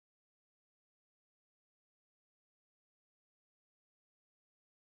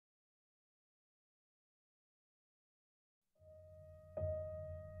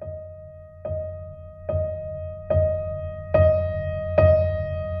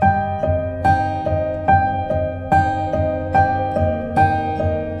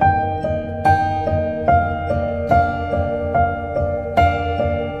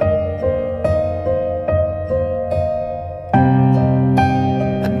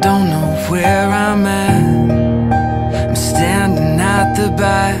where I'm at. I'm standing at the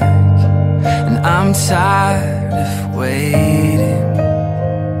back, and I'm tired of waiting.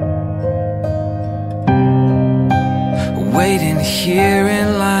 Waiting here in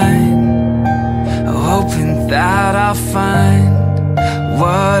line, hoping that I'll find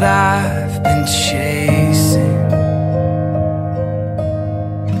what I've been chasing.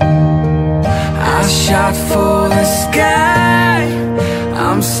 I shot for the sky,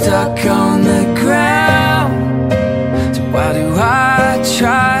 I'm stuck on the ground. So why do I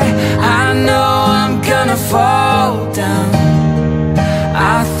try? I know I'm gonna fall down.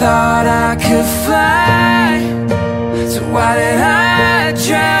 I thought I could fly, so why did I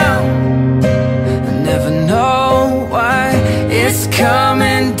drown? I never know why it's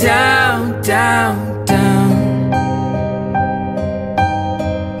coming down, down, down.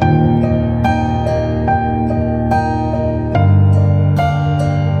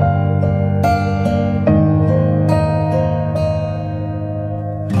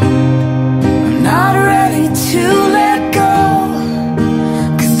 I'm not ready to let go,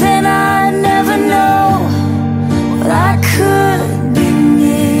 'cause then I never know what I could be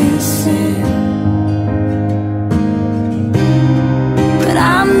missing. But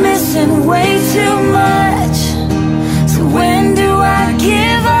I'm missing way too much. So when do I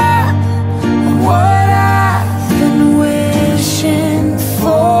give up on what I've been wishing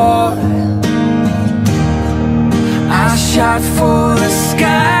for? I shot for the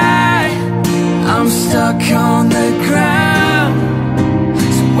sky, I'm stuck on the ground.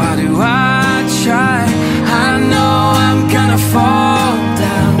 So why do I try? I know I'm gonna fall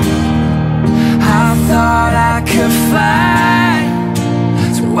down. I thought I could fly,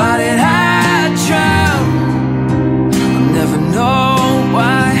 so why did I drown? I'll never know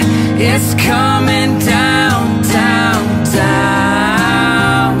why it's coming down, down,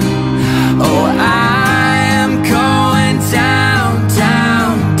 down. Oh, I am going down,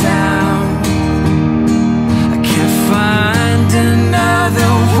 down, down. I can't find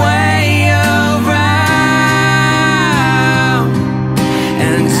another way around,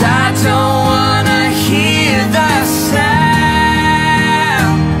 and I don't wanna hear the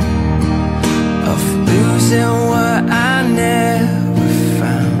sound of losing what I never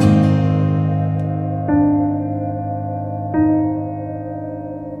found.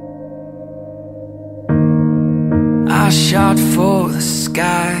 I shot for the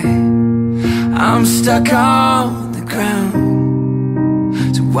sky, I'm stuck on the ground.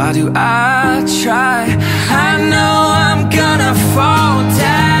 So why do I try? I know I'm gonna fall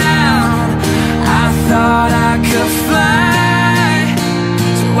down. I thought I could fly,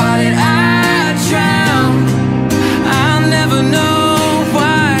 so why did I drown? I'll never know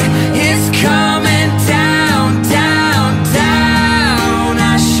why it's coming down, down, down.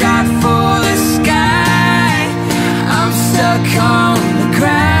 I shot for the sky, I'm stuck on the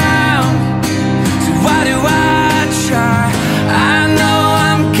ground. So why do I try? I know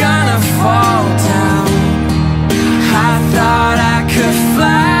I'm gonna fall down. I thought I could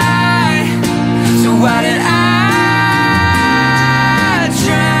fly, so why did I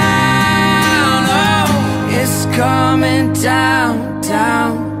drown? Oh, it's coming down,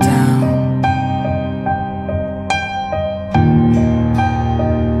 down, down.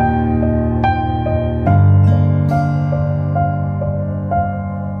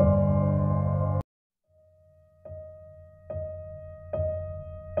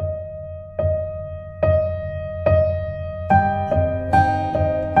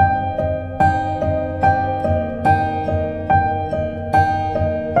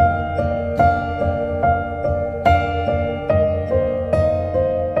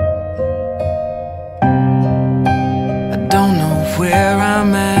 I don't know where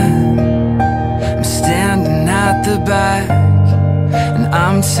I'm at. I'm standing at the back, and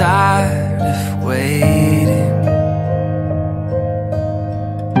I'm tired of waiting.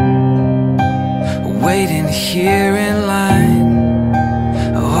 Waiting here in line,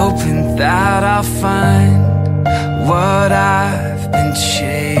 hoping that I'll find what I've been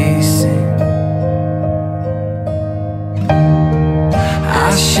chasing. I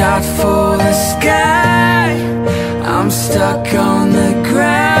shot for the sky, I'm stuck on the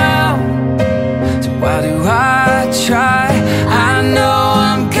ground. So why do I try? I know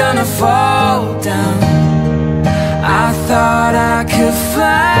I'm gonna fall down. I thought I could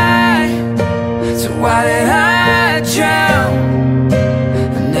fly, so why did I drown?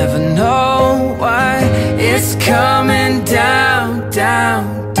 I never know why it's coming down, down,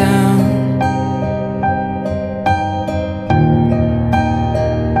 down.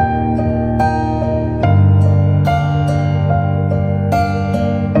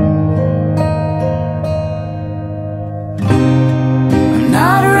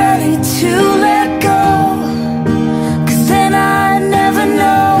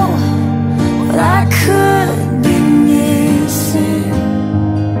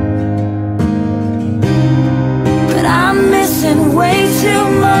 losing way too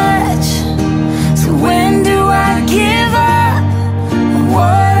much. So when do I give up on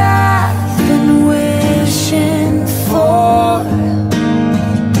what I've been wishing for?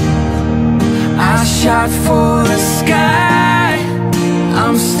 I shot for the sky,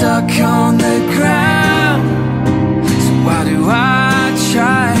 I'm stuck on the ground. So why do I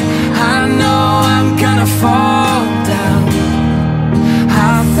try? I know I'm gonna fall down.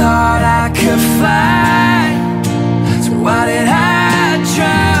 I thought I could fly, so why did I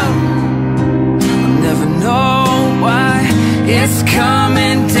drown? I'll never know why it's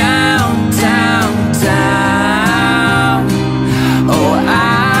coming down, down, down. Oh,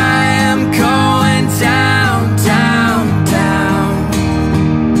 I am going down, down, down.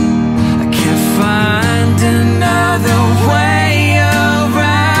 I can't find another way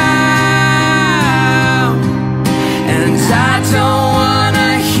around, and I don't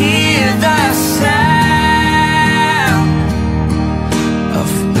wanna hear the sound of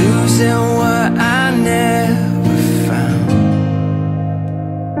losing what I never found.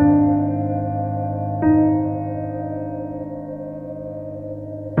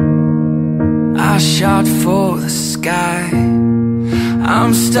 I shot for the sky,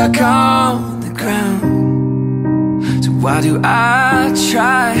 I'm stuck on the ground. So why do I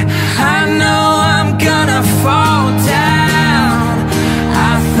try? I know I'm gonna fall down.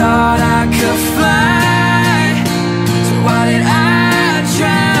 I thought I could fly, so why did I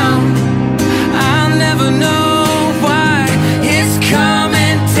drown? I'll never know why it's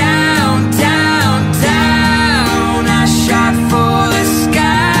coming down, down, down. I shot for the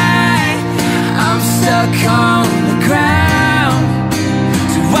sky, I'm stuck on the ground.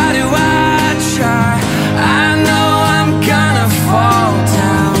 So why do I try? I know I'm gonna fall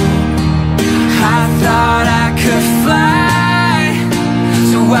down. I thought I could fly,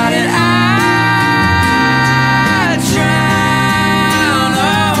 so why did I drown?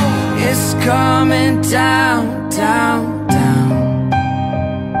 Oh, it's coming down, down, down.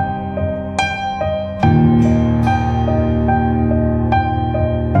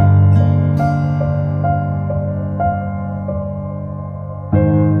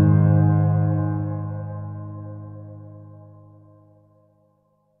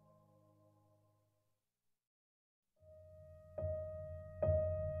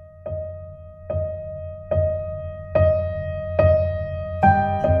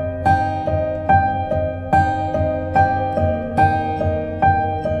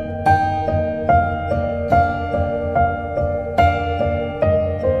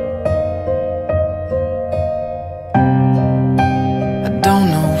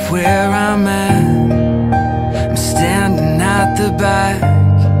 Where I'm at, I'm standing at the back,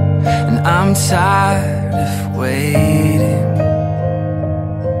 and I'm tired of waiting.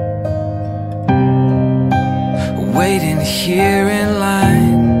 Waiting here in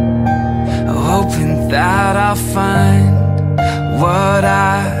line, hoping that I'll find what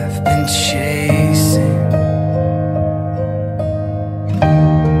I've been chasing.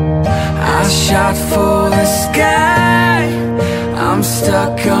 I shot for the sky, I'm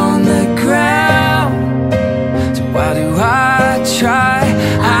stuck on the ground. So why do I try?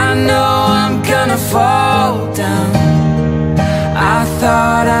 I know I'm gonna fall down. I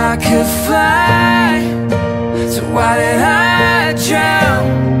thought I could fly, so why did I drown?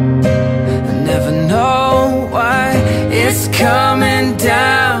 I never know why it's coming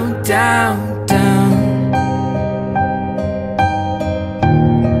down, down, down.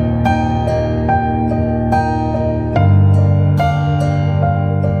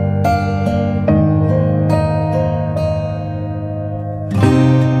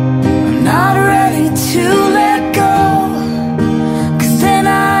 To let go, 'cause then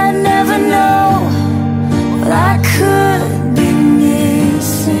I'd never know what I could be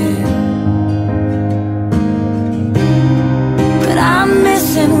missing. But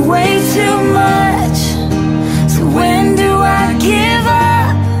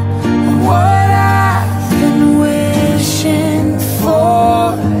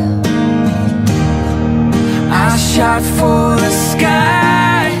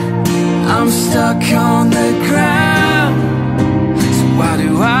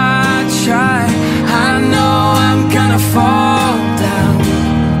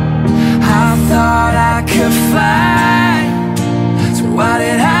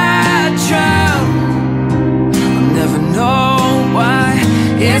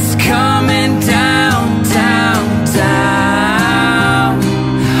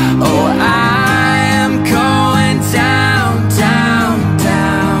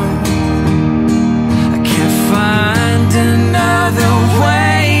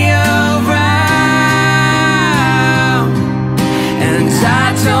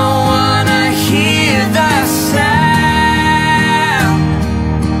I don't wanna hear the sound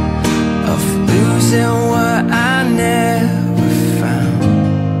of losing what I never found.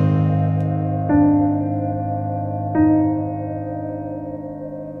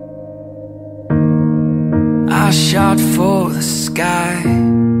 I shot for the sky,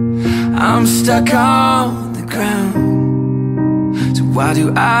 I'm stuck on the ground. So why do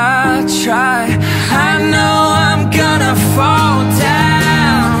I try? I know I'm gonna fall down.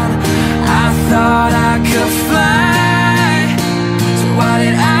 I thought I could fly, so why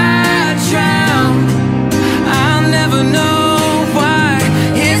did I drown? I'll never know why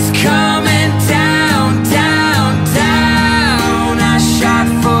it's coming down, down, down. I shot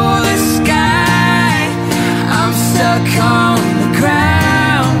for the sky, I'm stuck on the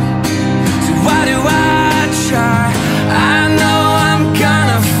ground. So why do I try? I know I'm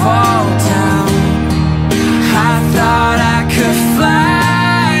gonna fall down. I thought I could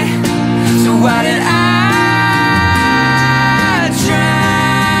fly, so why did I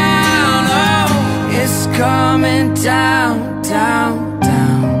drown? Oh, it's coming down, down,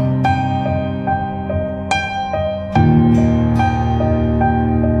 down.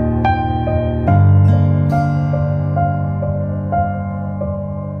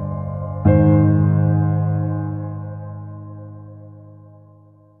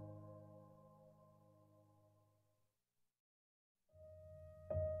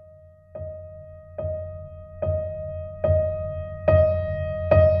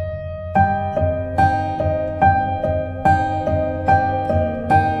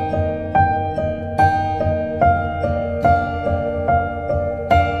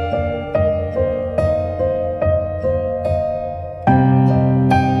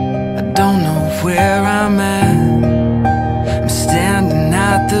 Don't know where I'm at. I'm standing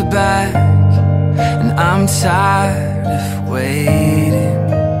at the back, and I'm tired of waiting.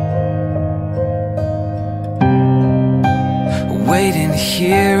 Waiting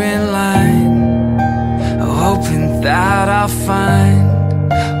here in line, hoping that I'll find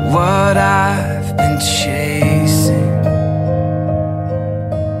what I've been chasing.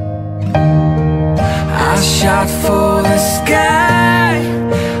 I shot for the sky,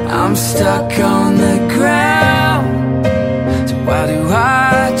 I'm stuck on the ground. So why do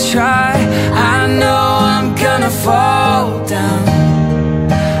I try? I know I'm gonna fall down.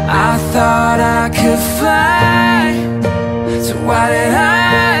 I thought I could fly, so why did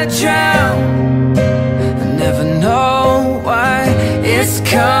I drown? I never know why it's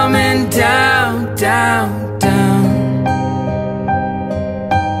coming down, down, down.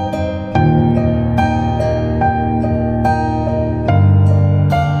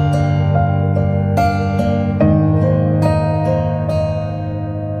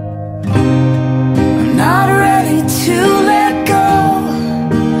 To let go,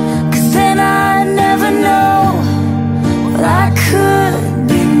 'cause then I never know what I could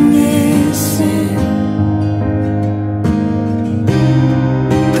be missing.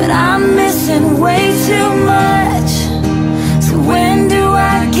 But I'm missing way too much. So when do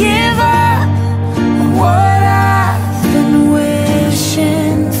I give up on what I've been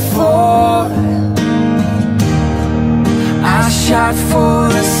wishing for? I shot for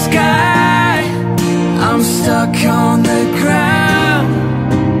the sky, I'm stuck on the ground.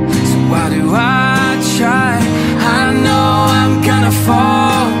 So why do I try? I know I'm gonna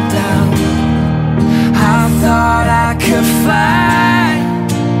fall down. I thought I could fly,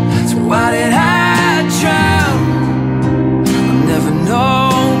 so why did I drown? I'll never know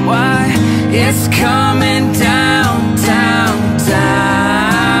why it's coming down, down,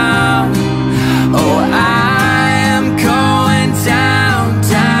 down. Oh, I am going down,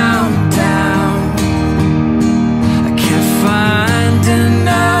 down, down. I can't find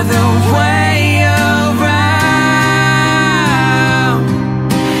another way around,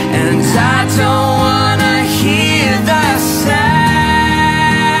 and I don't wanna hear the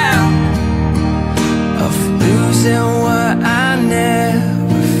sound of losing what I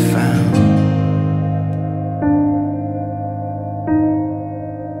never found.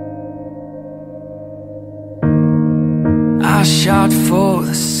 I shot for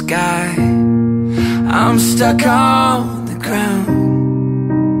the sky, I'm stuck on the ground.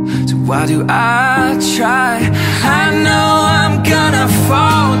 So why do I try? I know I'm gonna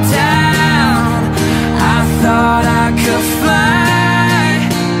fall down. I thought I could fly,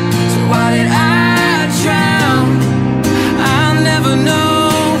 so why did I drown? I'll never know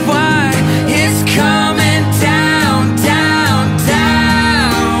why it's coming down, down,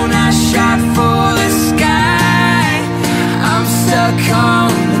 down. I shot for the sky, I'm stuck on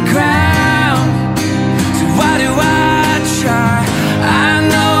the ground. So why do I try?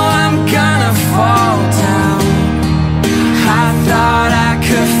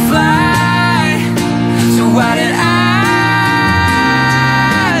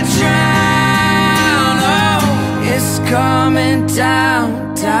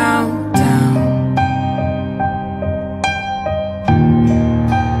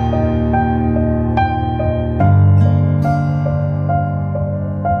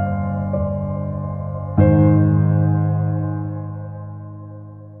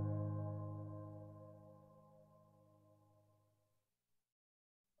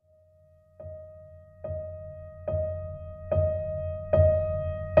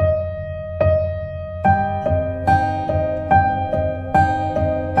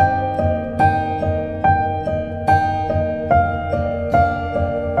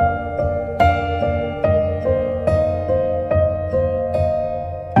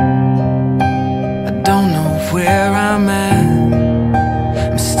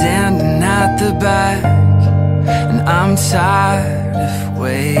 I'm tired of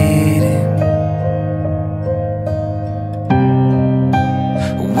waiting,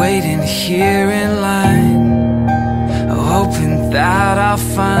 waiting here in line, hoping that I'll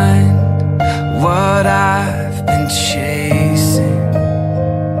find what I've been chasing.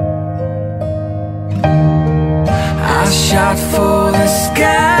 I shot for the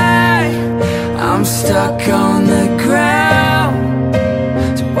sky, I'm stuck on the ground.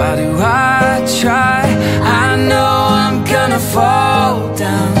 So why do I try? I know I'm gonna fall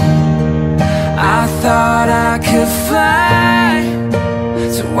down. I thought I could fly,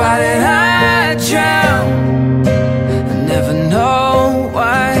 so why did I drown? I never know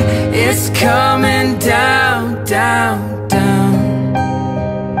why it's coming down, down, down.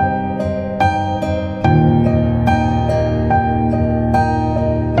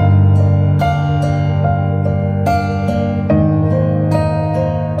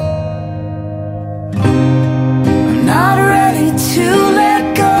 I'm not ready to let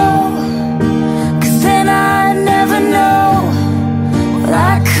go, 'cause then I'd never know what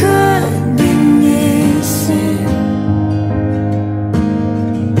I could be missing.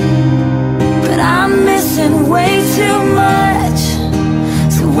 But I'm missing way too much.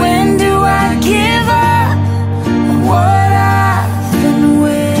 So when do I give up on what I've been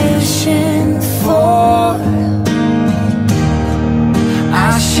wishing for?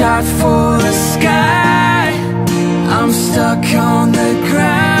 I shot for the sky, I'm stuck on the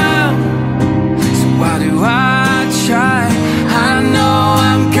ground. So why do I try? I know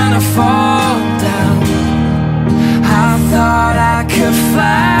I'm gonna fall down. I thought I could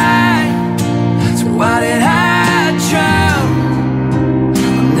fly, so why did I drown?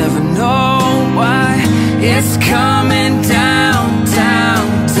 I'll never know why it's coming down, down,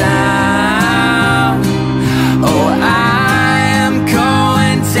 down. Oh, I am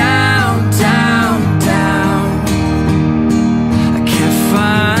going down, down, down. I can't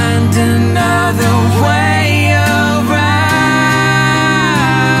find another way around,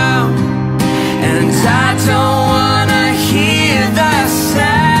 and I don't wanna hear the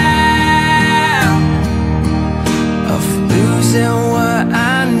sound of losing what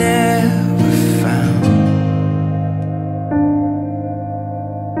I never found.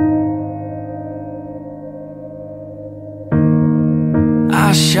 I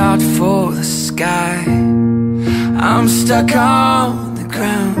shot for the sky, I'm stuck on the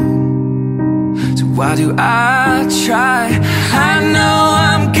ground. So why do I try? I know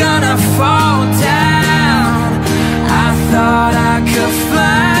I'm gonna fall down. I thought I could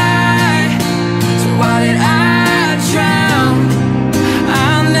fly, so why did I drown?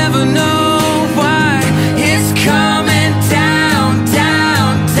 I'll never know why it's coming down,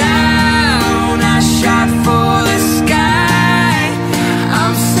 down, down. I shot for the sky,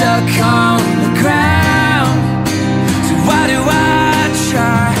 I'm stuck on the ground. So why do I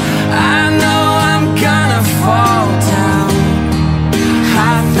try? I know I'm gonna fall down.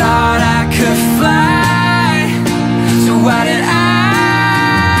 I thought I could fly, so why did I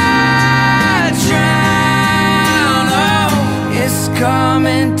drown? Oh, it's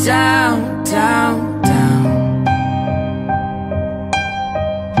coming down, down, down.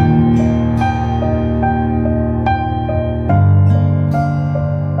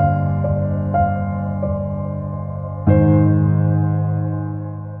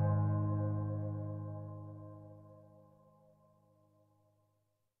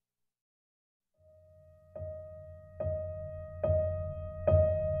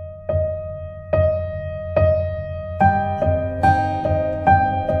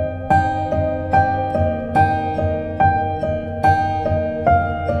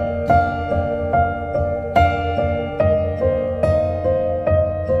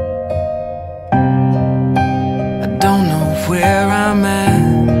 I don't know where I'm at.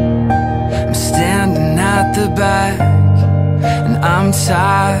 I'm standing at the back, and I'm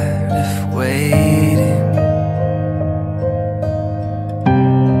tired of waiting,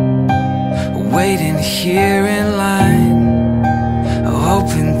 waiting here in line,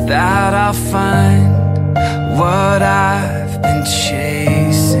 hoping that I'll find what I've been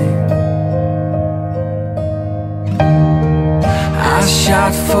chasing. I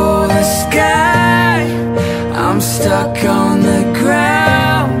shot for the sky, I'm stuck on the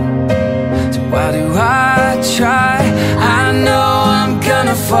ground. So why do I try? I know I'm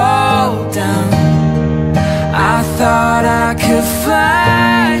gonna fall down. I thought I could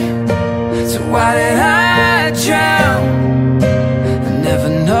fly, so why did I drown? I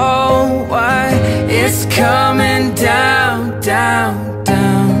never know why it's coming down, down,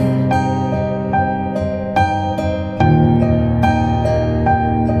 down.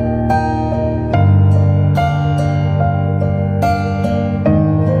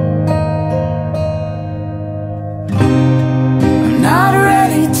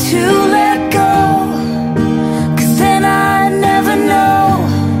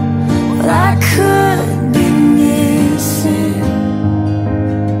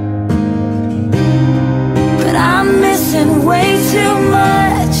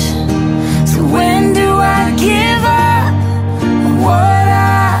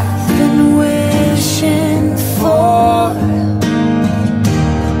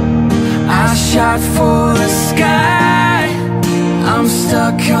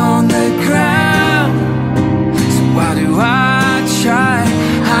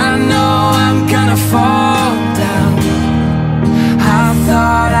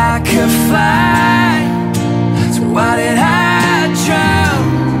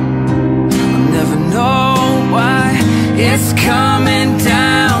 it's coming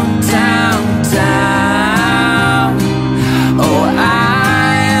down, down, down. Oh,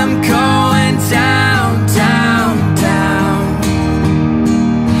 I am going down, down, down.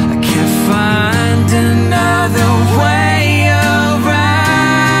 I can't find another way around,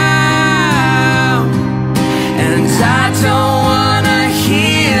 and I don't wanna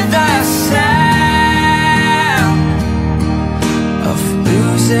hear the sound of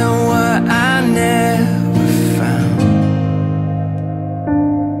losing what I never found.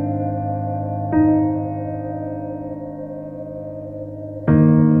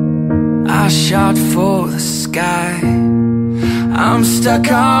 I shot for the sky, I'm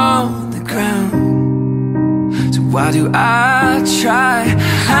stuck on the ground. So why do I try?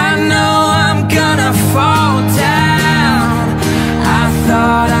 I know I'm gonna fall down. I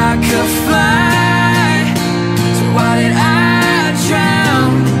thought I could fly, so why did I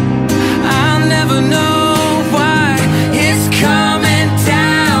drown? I'll never know why it's coming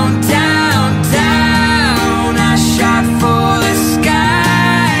down, down, down. I shot for the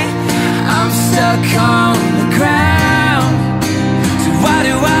sky, I'm stuck on the ground. So why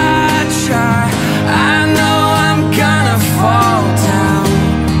do I try? I know I'm gonna fall down.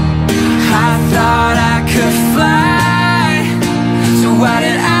 I thought I could fly, so why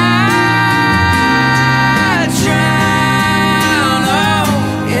did I drown? Oh,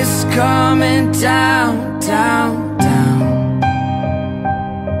 it's coming down, down, down.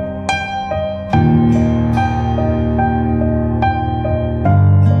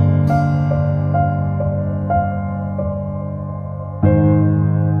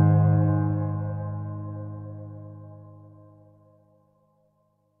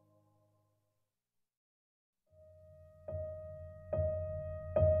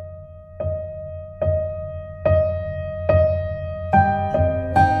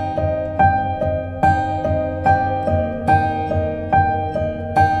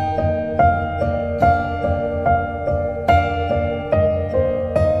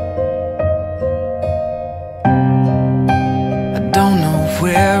 Don't know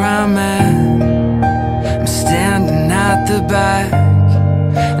where I'm at. I'm standing at the back,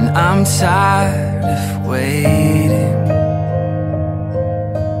 and I'm tired of waiting.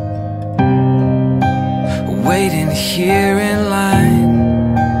 Waiting here in line,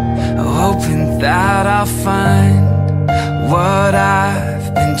 hoping that I'll find what I've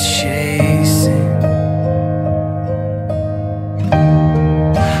been chasing.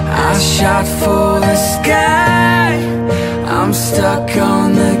 I shot for the sky, I'm stuck on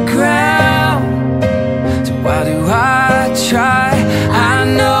the ground. So why do I try? I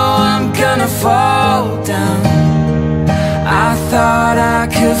know I'm gonna fall down. I thought I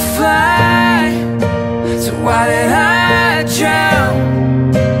could fly, so why did I drown?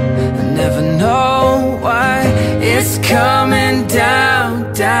 I never know why it's coming down,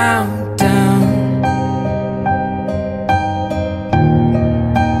 down, down.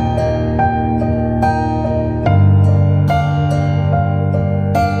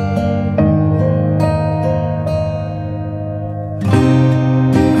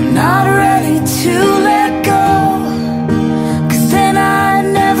 To let go, 'cause then I'd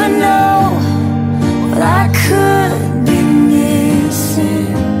never know what I could be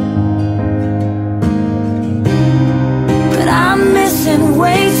missing. But I'm missing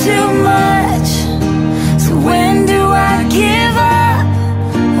way too much, so when do I give up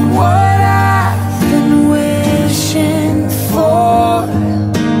on what I've been wishing for?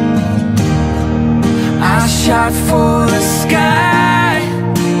 I shot for the sky,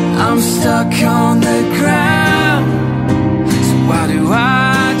 I'm stuck on the ground. So why do I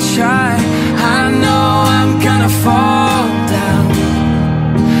try? I know I'm gonna fall down.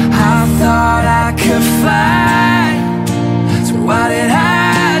 I thought I could fly, so why did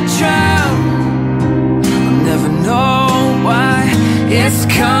I drown? I'll never know why it's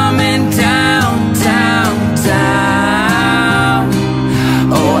coming down, down, down.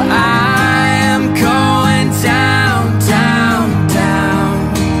 Oh, I am going down, down, down.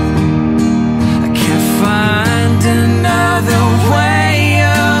 I can't find another way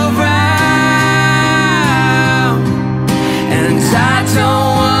around, and I don't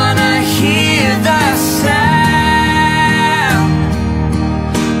wanna hear the sound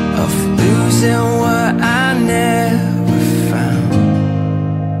of losing what I never found.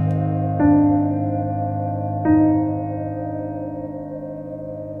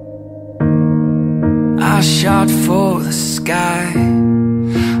 I shot for the sky,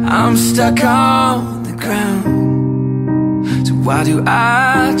 I'm stuck on the ground. So why do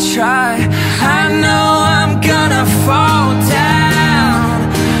I try? I know I'm gonna fall down.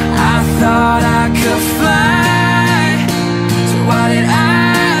 I thought I could fly,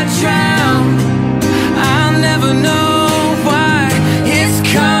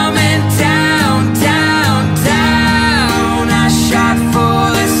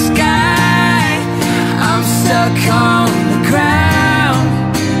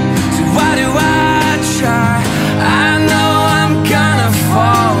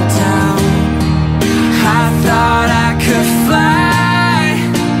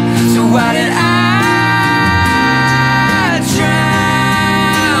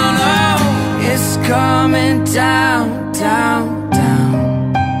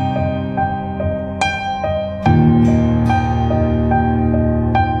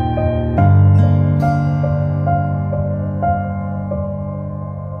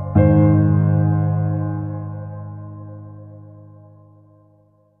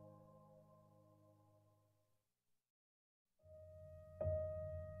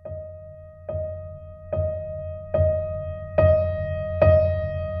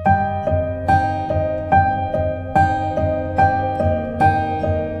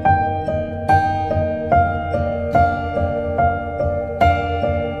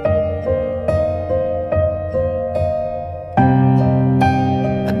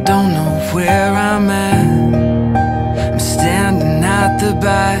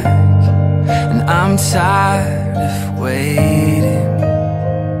 tired of waiting,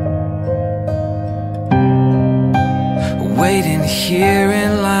 waiting here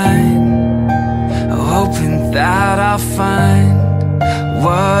in line, hoping that I'll find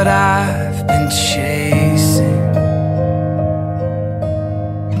what I've been chasing.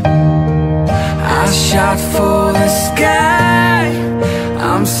 I shot for the sky,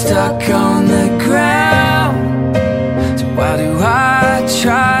 I'm stuck on the ground. So why do I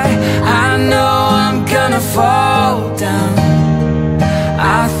try? I know I'm gonna fall down.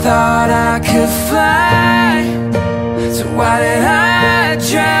 I thought I could fly, so why did I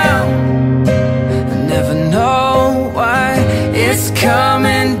drown? I never know why it's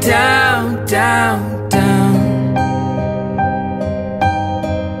coming down, down, down.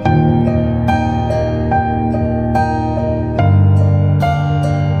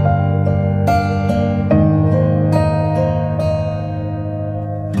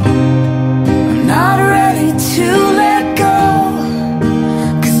 I'm not ready to let go,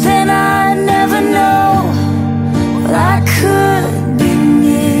 'cause then I'd never know what I could be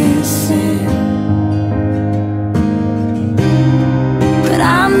missing. But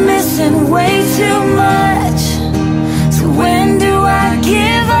I'm missing way too much. So when do I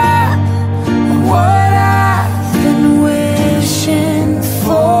give up on what I've been wishing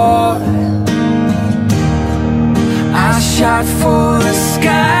for? I shot for the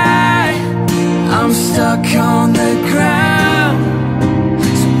sky, I'm stuck on the ground.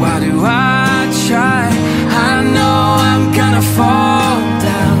 So why do I try? I know I'm gonna fall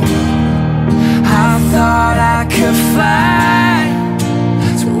down. I thought I could fly,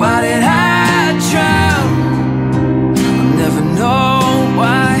 so why did I drown? I'll never know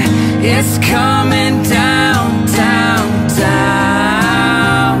why it's coming down, down,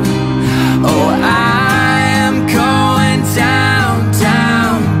 down. Oh, I am going down,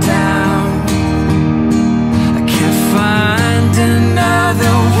 down, down. I can't find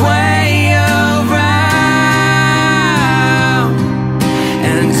another way around,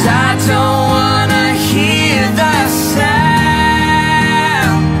 and I don't wanna hear the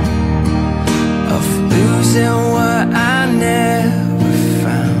sound of losing what I never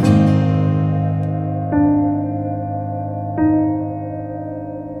found.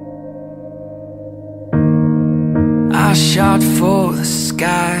 I shot for the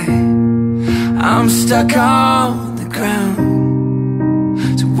sky, I'm stuck on the ground.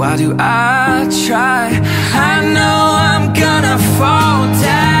 So why do I try? I know I'm gonna fall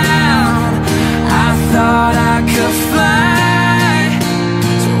down. I thought I could fly,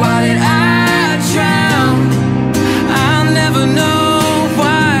 so why did I drown? I'll never know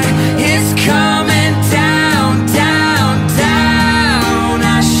why it's coming down, down, down.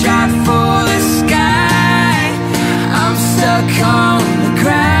 I shot for the sky, I'm stuck on the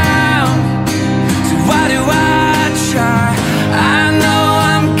ground. So why do I try? I know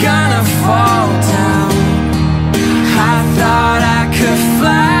I'm gonna fall down. I thought I could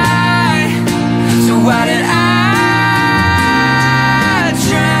fly, so why did I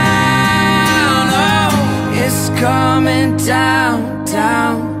drown? Oh, it's coming down,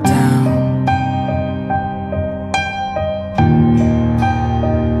 down, down.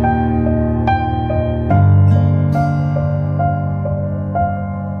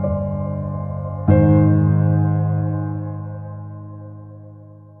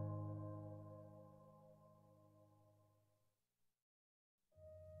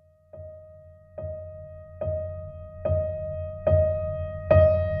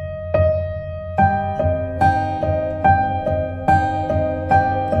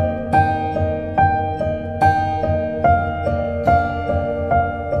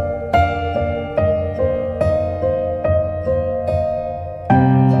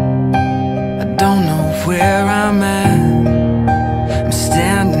 I don't know where I'm at. I'm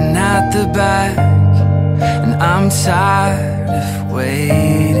standing at the back, and I'm tired of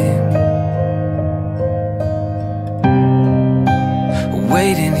waiting,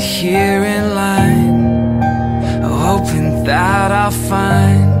 waiting here in line, hoping that I'll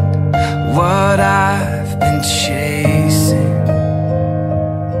find what I've been chasing.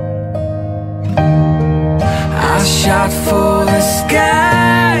 I shot for the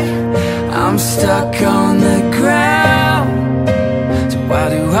sky, I'm stuck on the ground. So why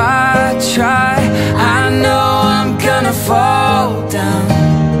do I try? I know I'm gonna fall down.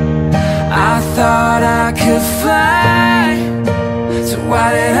 I thought I could fly, so why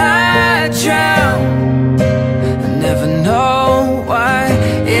did I drown? I never know why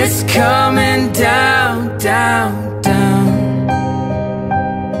it's coming down, down, down.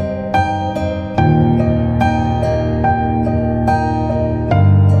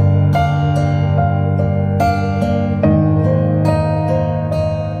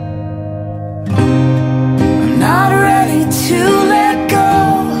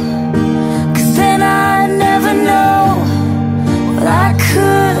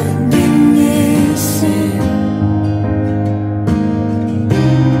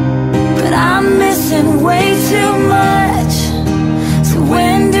 losing way too much. So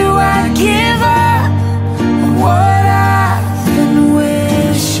when do I give up what I've been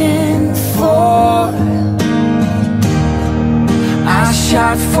wishing for? I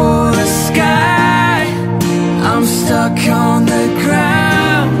shot for the sky, I'm stuck on the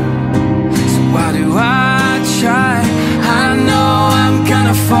ground. So why do I try? I know I'm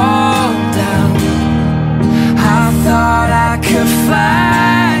gonna fall down. I thought I could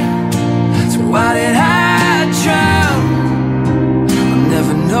fly, so why did I drown? I'll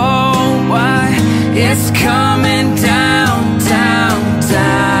never know why it's coming down, down,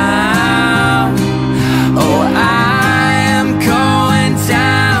 down. Oh, I am going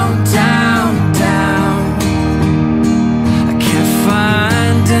down, down, down. I can't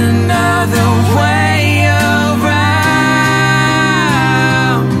find another way around,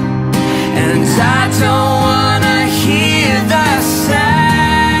 and I don't wanna hear the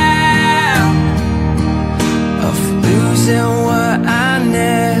sound of losing what I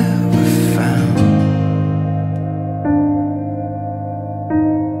never found.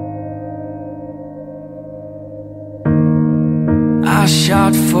 I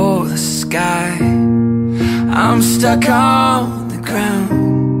shot for the sky, I'm stuck on the ground.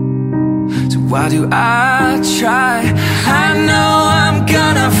 So why do I try? I know I'm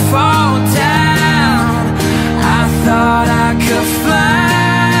gonna fall down. I thought I could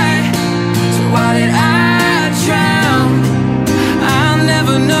fly, so why did I drown? I'll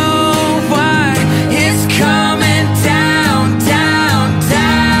never know why it's coming down, down,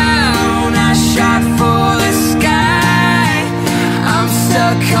 down. I shot for the sky, I'm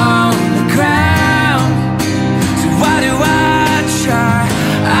stuck on the ground. So why do I try?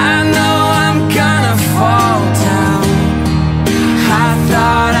 I know I'm gonna fall down. I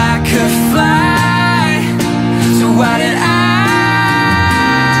thought I could fly, so why did I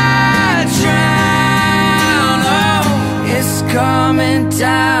drown? Oh, it's coming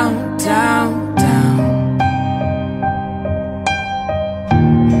down, down, down.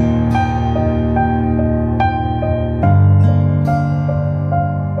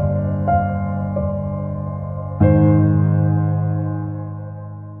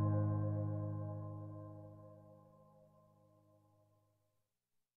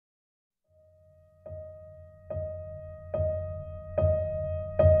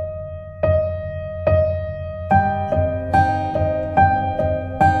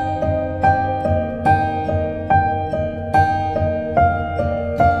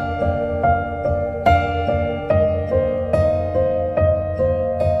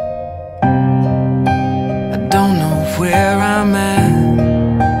 I don't know where I'm at.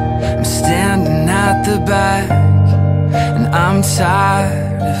 I'm standing at the back, and I'm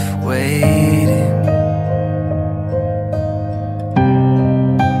tired of waiting.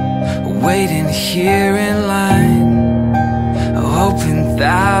 Waiting here in line, hoping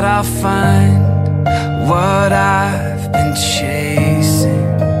that I'll find what I've been chasing.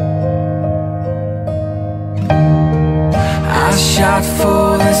 I shot for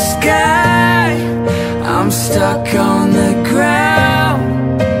the sky, I'm stuck on the ground.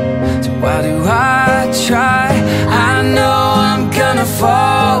 So why do I try? I know I'm gonna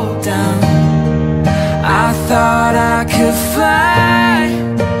fall down. I thought I could fly,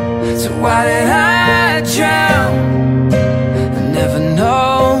 so why did I drown? I never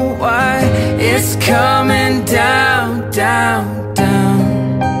know why it's coming down, down, down.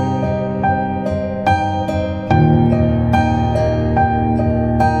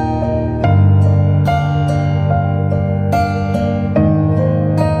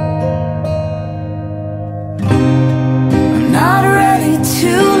 I'm not ready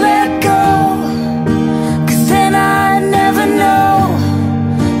to let go, 'cause then I never know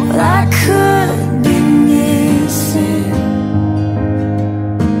what I could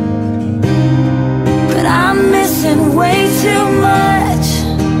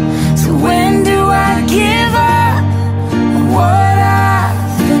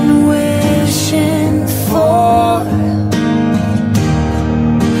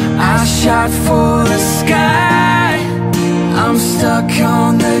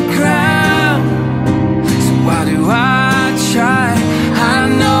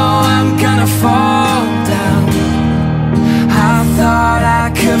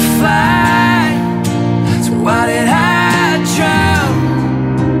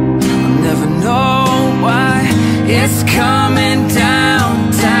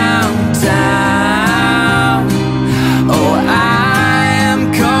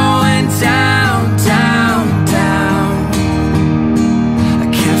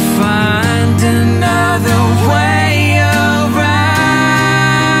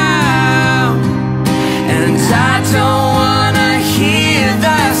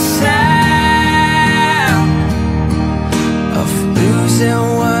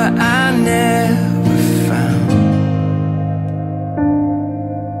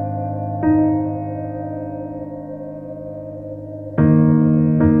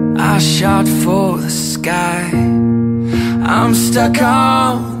shot for the sky. I'm stuck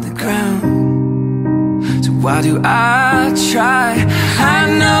on the ground, so why do I try? I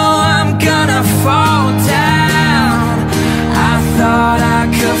know I'm gonna fall down. I thought I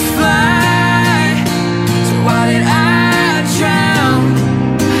could fly, so why did I drown?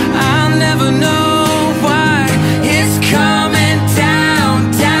 I'll never know why it's coming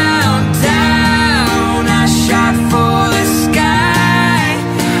down, down, down. I shot for the sky,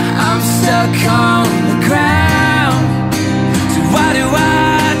 I'm stuck on the ground, so why do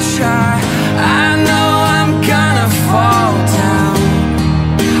I try? I know I'm gonna fall down.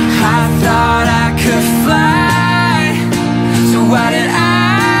 I thought I could fly, so why did I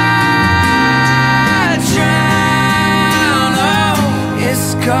drown? Oh, it's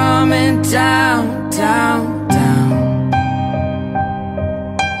coming down, down, down.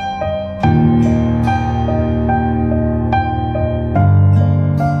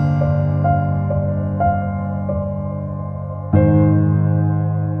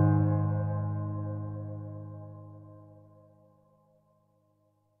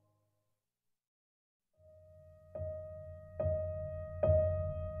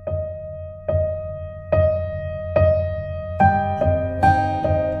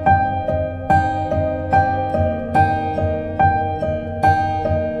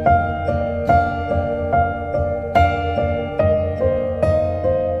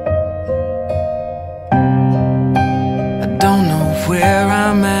 Where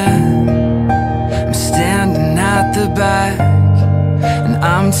I'm at, I'm standing at the back, and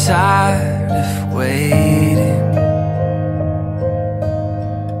I'm tired of waiting.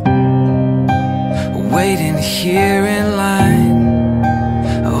 Waiting here in line,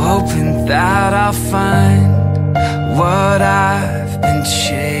 hoping that I'll find what I've been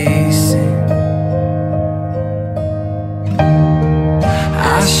chasing.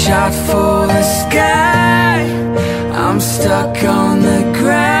 I shot for the sky, I'm stuck on the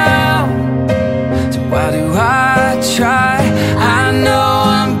ground, so why do I try? I know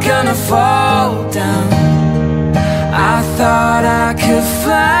I'm gonna fall down. I thought I could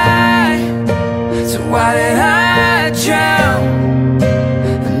fly, so why did I drown?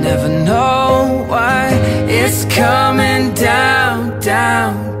 I never know why it's coming down,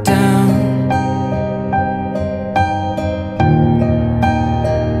 down, down.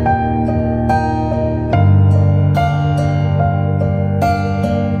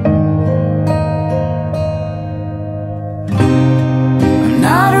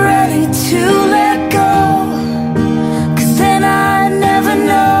 To let go, 'cause then I'd never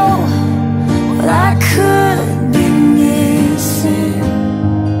know what I could be missing.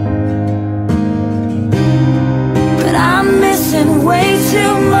 But I'm missing way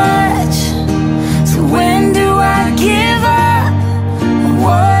too much, so when do I give up on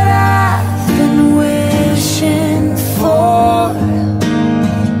what I've been wishing for?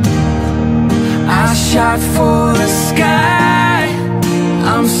 I shot for the sky,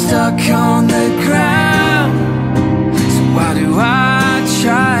 I'm stuck on the ground, so why do I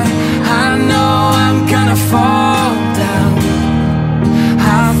try? I know I'm gonna fall down.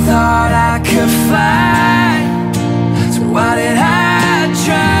 I thought I could fly, so why did I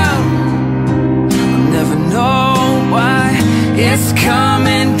drown? I'll never know why it's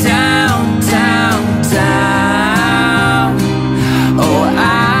coming down, down, down. Oh,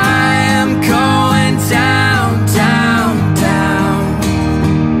 I am going down, down, down.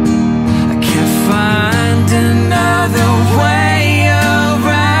 Find another way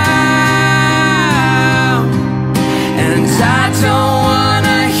around, and I don't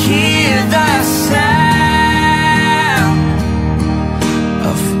wanna hear the sound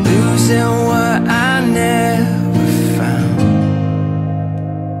of losing what I never found.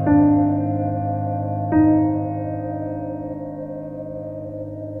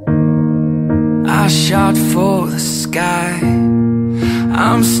 I shot for the sky,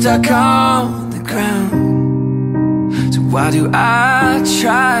 I'm stuck on the ground, so why do I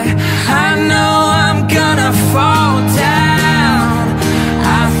try? I know I'm gonna fall down.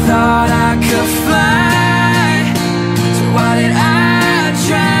 I thought I could fly, so why did I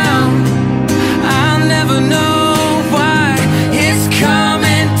drown? I'll never know why it's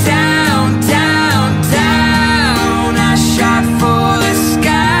coming down, down, down. I shot for the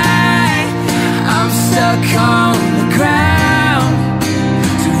sky, I'm stuck on the ground,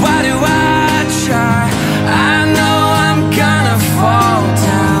 so why do I try? I know I'm gonna fall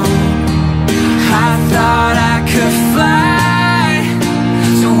down. I thought I could fly,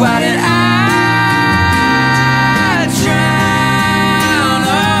 so why did I drown?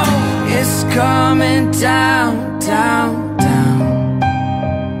 Oh, it's coming down, down, down.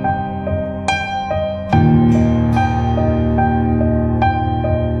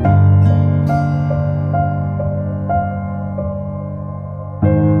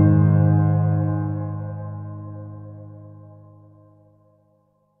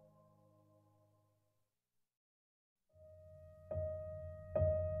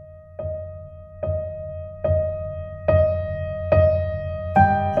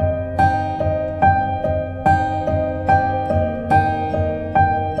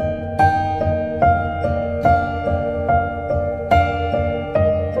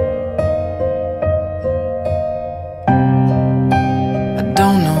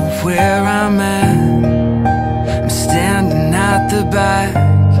 don't know where I'm at. I'm standing at the back,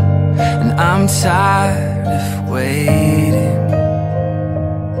 and I'm tired of waiting.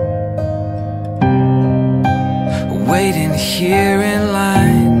 Waiting here in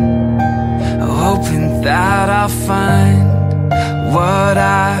line, hoping that I'll find what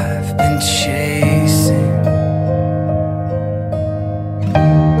I've been chasing.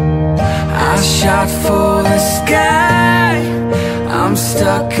 I shot for the sky, I'm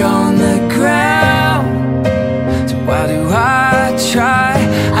stuck on the ground. So why do I try?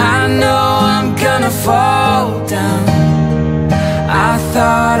 I know I'm gonna fall down. I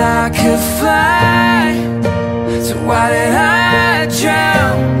thought I could fly, so why did I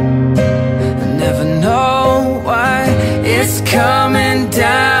drown? I never know why it's coming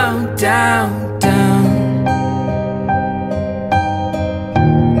down, down, down.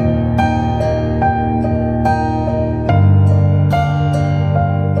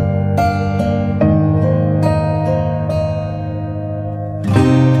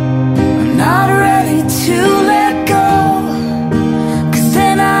 I'm not ready to let go, 'cause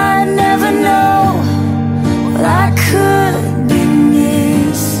then I'd never know what I could be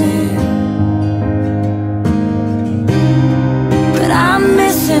missing. But I'm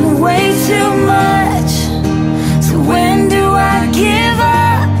missing way too much. So when do I give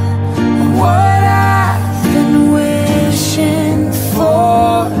up on what I've been wishing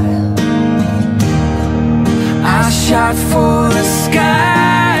for? I shot for the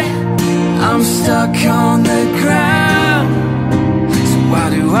sky, I'm stuck on the ground. So why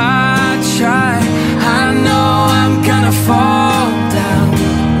do I try? I know I'm gonna fall down.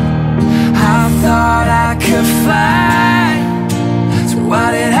 I thought I could fly, so why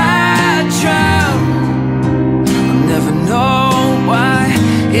did I drown? I'll never know why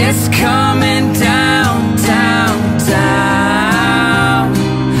it's coming down, down, down.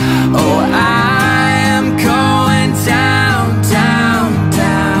 Oh, I am going down, down,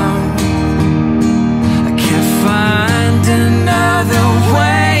 down. I can't find another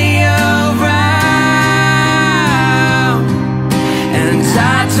way around, and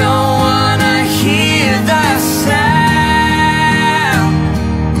I don't wanna hear the sound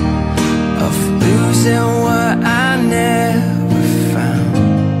of losing what I never found.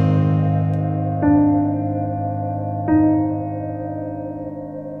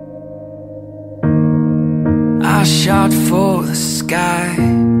 I shot for the sky,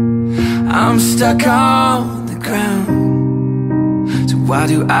 I'm stuck on the ground. So why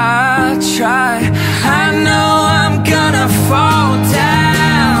do I try? I know I'm gonna fall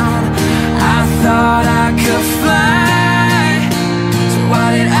down. I thought I could fly, so why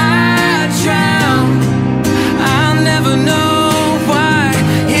did I drown? I'll never know why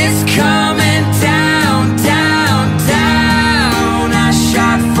it's coming down, down, down. I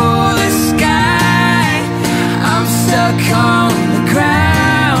shot for the sky, I'm stuck on the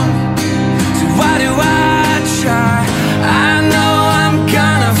ground. So why do I try? I know I'm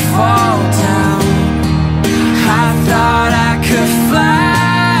gonna fall down. I thought I could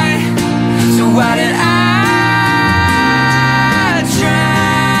fly, so why did I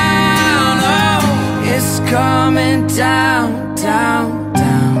drown? Oh, it's coming down, down,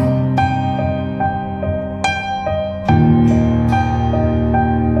 down.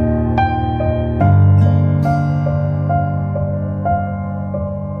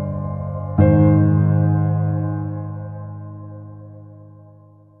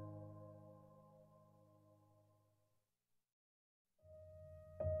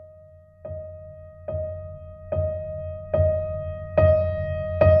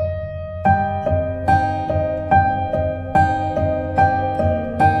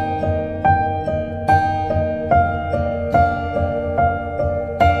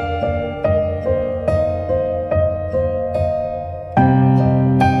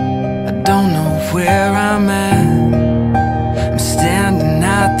 I don't know where I'm at. I'm standing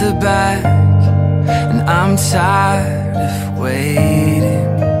at the back, and I'm tired of waiting.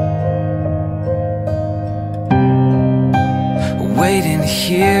 Waiting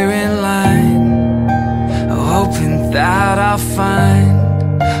here in line, hoping that I'll find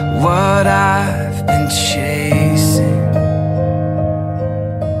what I've been chasing.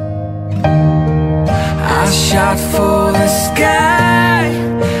 I shot for the sky,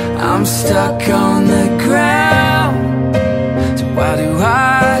 I'm stuck on the ground. So why do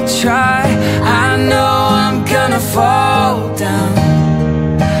I try? I know I'm gonna fall down.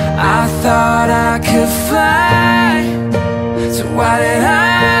 I thought I could fly, so why did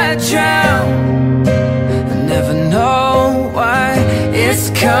I drown? I never know why it's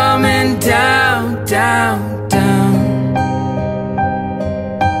coming down, down, down.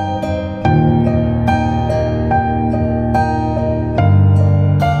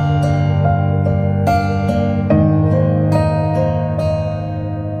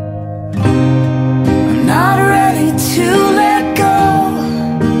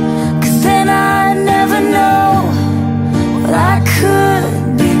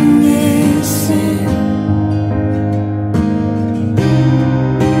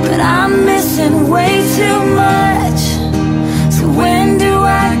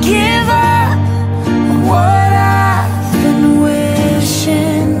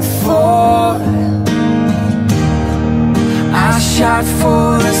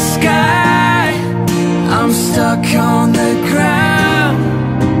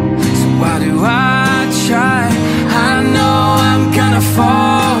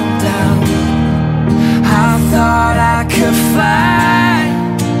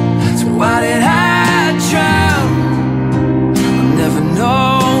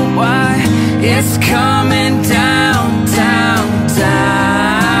 it's coming down, down,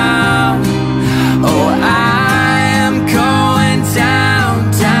 down. Oh, I am going down,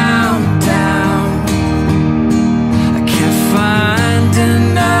 down, down. I can't find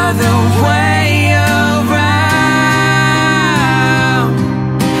another way around,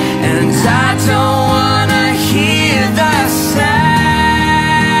 and I don't wanna hear the sound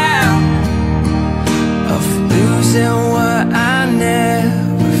of losing what I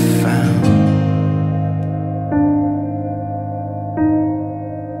never found.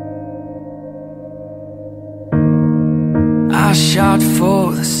 I shot for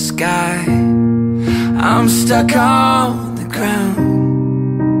the sky, I'm stuck on the ground.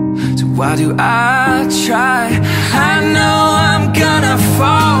 So why do I try? I know I'm gonna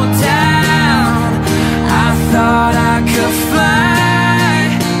fall down. I thought I could fly,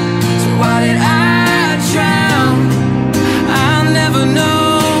 so why did I drown? I'll never know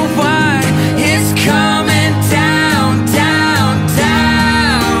why it's coming down, down,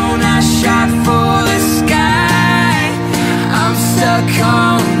 down. I shot for the sky, I'm stuck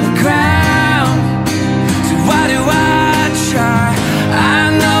on the ground. So why do I try? I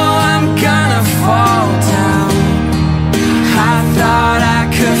know I'm gonna fall down. I thought I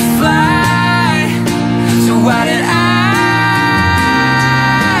could fly, so why did I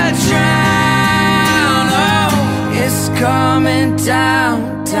drown? Oh, it's coming down,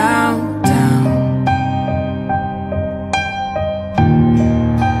 down, down.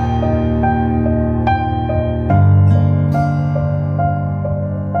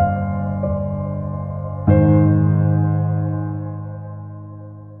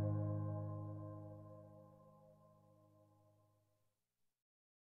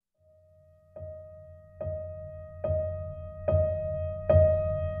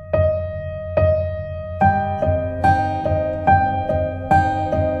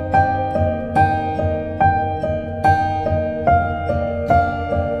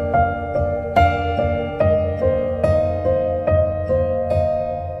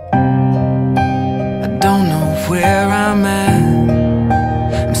 I don't know where I'm at.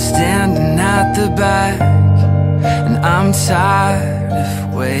 I'm standing at the back, and I'm tired of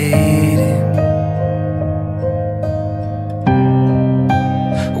waiting.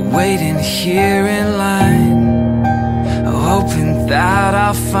 Waiting here in line, hoping that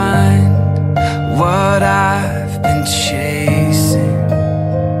I'll find what I've been chasing.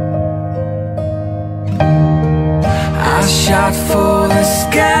 I shot for the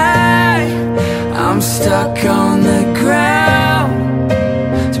sky, I'm stuck on the ground.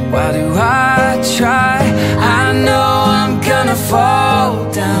 So why do I try? I know I'm gonna fall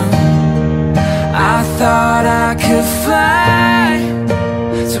down. I thought I could fly,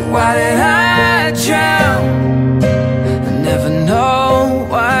 so why did I drown? I never know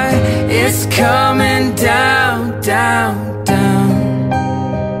why it's coming down, down, down.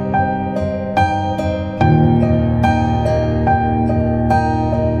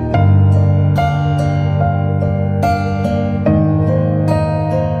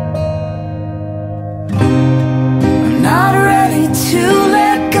 I'm not ready to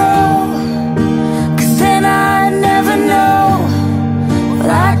let go, 'cause then I'd never know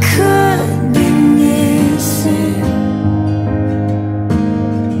what I could be missing.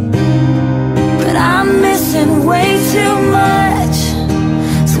 But I'm missing way too much.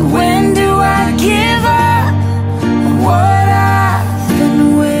 So when do I give up on what I've been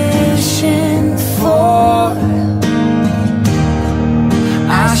wishing for?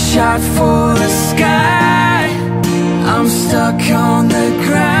 I shot for the sky, I'm stuck on the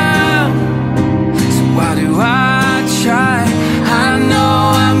ground. So why do I try? I know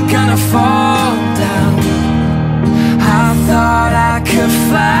I'm gonna fall down. I thought I could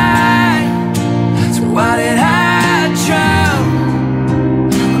fly, so why did I drown?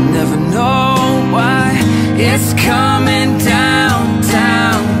 I'll never know why it's coming down,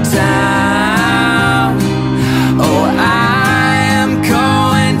 down, down. Oh, I am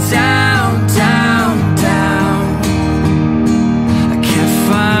going down, down, down. I can't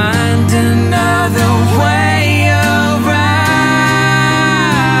find another way around,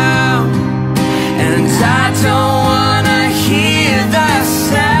 and I don't wanna hear the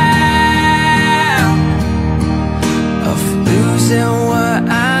sound of losing what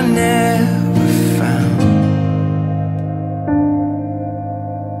I never found.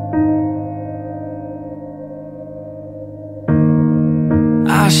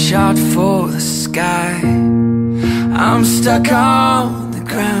 I shot for the sky, I'm stuck on the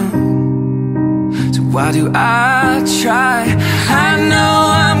ground. So why do I try? I know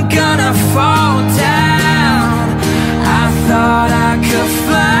I'm gonna fall down. I thought I could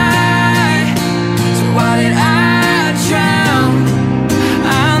fly,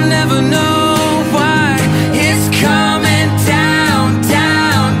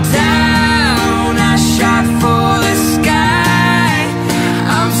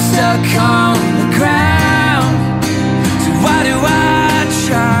 stuck on the ground. So why do I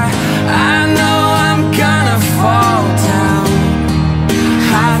try? I know I'm gonna fall down.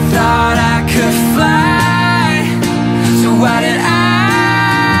 I thought I could fly, so why did I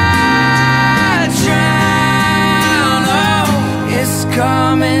drown? Oh, it's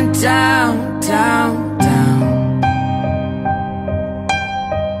coming down, down, down.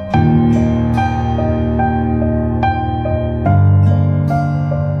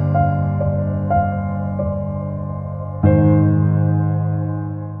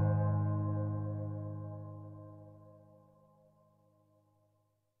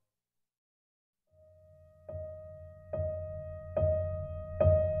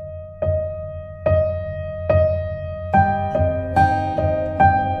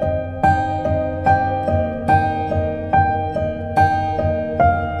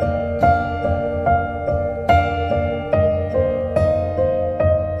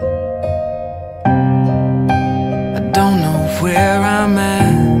 Where I'm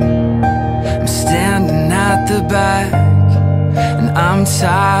at, I'm standing at the back, and I'm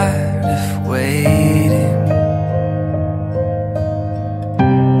tired of waiting.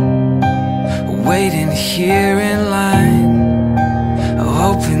 Waiting here in line,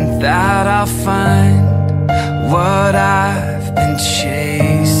 hoping that I'll find what I've been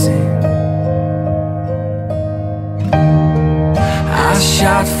chasing. I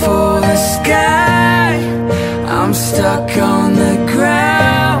shot for the sky, I'm stuck on the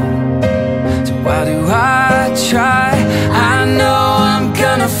ground. So why do I try? I know I'm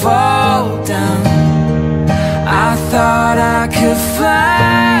gonna fall down. I thought I could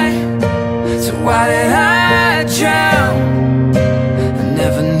fly, so why did I drown? I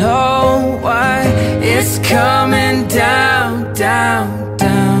never know why it's coming down, down,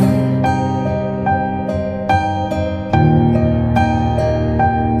 down.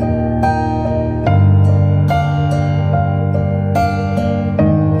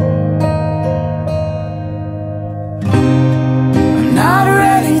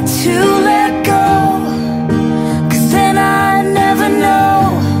 To let go, 'cause then I never know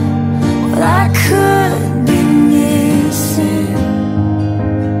what I could be missing.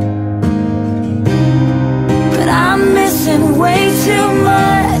 But I'm missing way too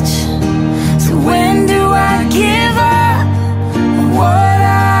much. So when do I give up on what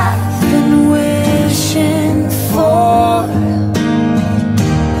I've been wishing for?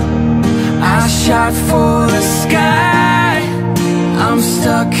 I shot for the sky, I'm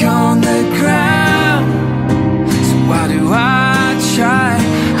stuck on the ground. So why do I try?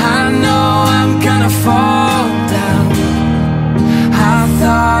 I know I'm gonna fall down. I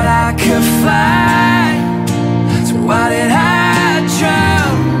thought I could fly, so why did I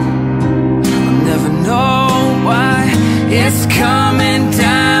drown? I'll never know why it's coming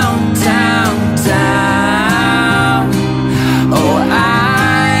down, down, down. Oh,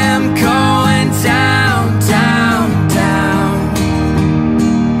 I am going down, down, down.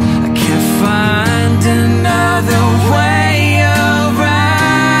 Find another way around,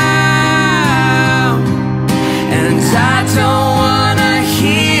 and I don't wanna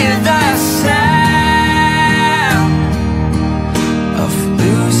hear the sound of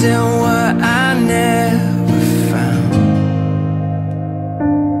losing what I never found.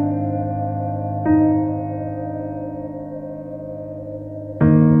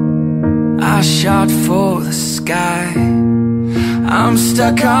 I shot for the sky, I'm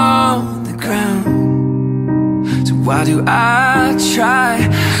stuck on the ground. So why do I try?